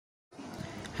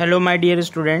Hello my dear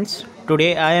students,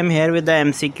 today I am here with the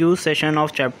MCQ session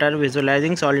of chapter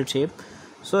Visualizing Solid Shape.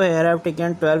 So here I have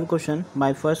taken 12 questions.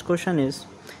 My first question is,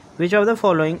 which of the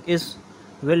following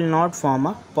will not form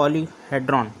a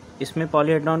polyhedron? इसमें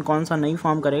polyhedron कौन सा नहीं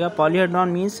form करेगा?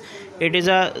 Polyhedron means it is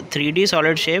a 3D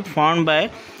solid shape formed by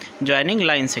joining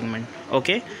line segment.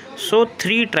 Okay, so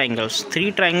three triangles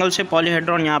से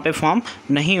polyhedron यहाँ पे form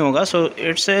नहीं होगा. So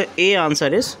its A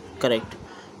answer is correct.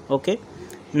 Okay.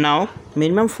 Now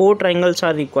minimum 4 triangles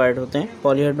are required होते हैं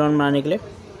polyhedron बनाने के लिए.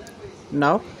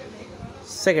 नाउ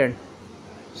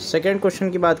सेकेंड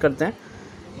क्वेश्चन की बात करते हैं.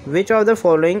 Which of the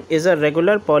following is a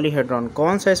regular polyhedron?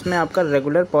 कौन सा इसमें आपका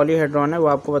रेगुलर पॉलीहेड्रॉन है वो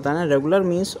आपको बताना है. Regular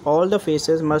means all the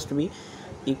faces must be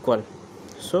equal.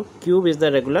 So cube is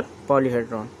the regular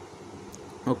polyhedron.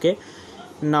 Okay,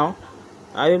 now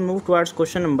I will move towards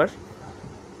question number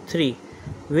 3.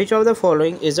 Which of the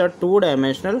following is a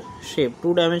 2-डायमेंशनल shape?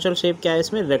 2-डायमेंशनल shape क्या है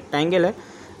इसमें? Rectangle है.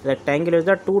 Rectangle is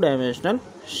the 2-डायमेंशनल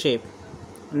shape.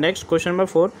 Next question number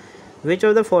 4. Which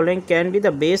of the following can be the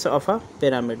base of a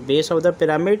pyramid? Base of the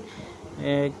pyramid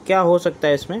क्या हो सकता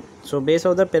है इसमें? So base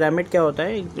of the pyramid क्या होता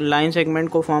है? लाइन सेगमेंट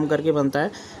को फॉर्म करके बनता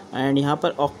है एंड यहाँ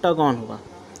पर ऑक्टागॉन होगा.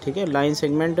 ठीक है, लाइन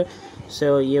सेगमेंट से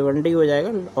ये 1D हो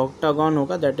जाएगा, ऑक्टागॉन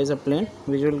होगा, that is a plane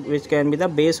which can be the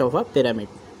base of a pyramid.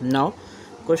 Now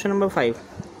question number 5.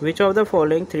 Which of the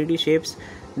following 3D shapes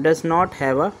does not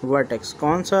have a vertex?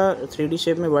 कौन सा 3D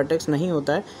शेप में vertex नहीं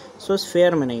होता है? सो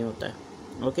sphere में नहीं होता है.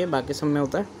 ओके, बाकी सब में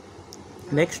होता है.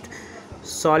 Next,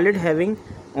 solid having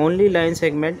only line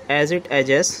segment as it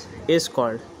edges is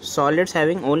called. Solids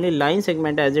having only line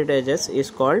segment as it edges is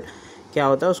called क्या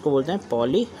होता है? उसको बोलते हैं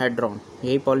पॉलीहेड्रॉन.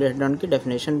 यही पॉलीहेड्रॉन की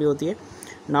डेफिनेशन भी होती है.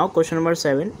 Now question number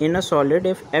 7. In a solid,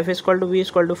 if f is equal to v is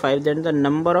equal to 5, then the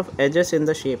number of edges in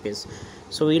the shape is.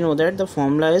 So we know that the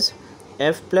formula is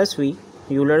f plus v.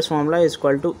 Euler's formula is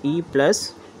equal to e plus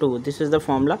 2. This is the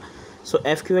formula. So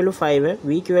f की value 5 है,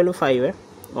 v की value 5 है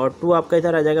और 2 आपका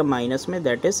इधर आ जाएगा minus में,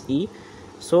 that is e.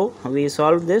 So we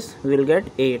solve this, we will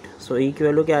get 8. So e की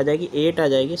वैल्यू क्या आ जाएगी? 8 आ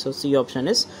जाएगी. So C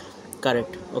option is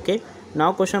correct. Okay.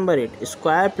 Now question number 8.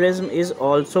 Square prism is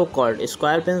also called.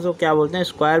 Square prism को क्या बोलते हैं?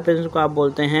 स्क्वायर प्रिज्म को आप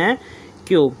बोलते हैं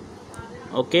cube.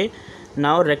 Okay,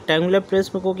 now rectangular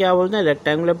prism को क्या बोलते हैं?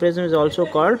 Rectangular prism is also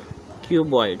called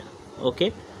cuboid.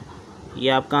 Okay, ये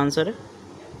आपका आंसर है.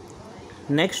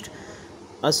 Next,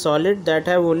 a solid that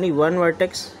have only one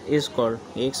vertex is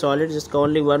called. एक सॉलिड जिसका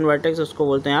ओनली वन वर्टेक्स उसको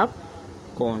बोलते हैं आप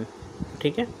कोन.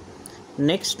 ठीक है.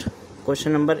 Next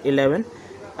question number 11.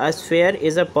 A sphere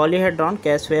is a polyhedron.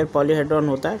 क्या स्फेयर पॉलीहेड्रॉन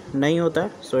होता है? नहीं होता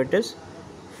है. So it is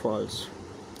false.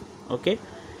 Okay.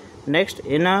 Next,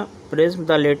 in a prism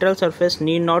the lateral surface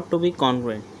need not to be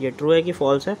congruent. ये ट्रू है कि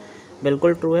फॉल्स है?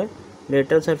 बिल्कुल ट्रू है.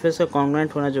 लेटरल सरफेस का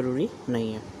कॉन्ग्रुएंट होना जरूरी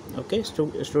नहीं है. Okay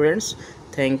students,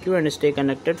 thank you and stay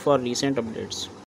connected for recent updates.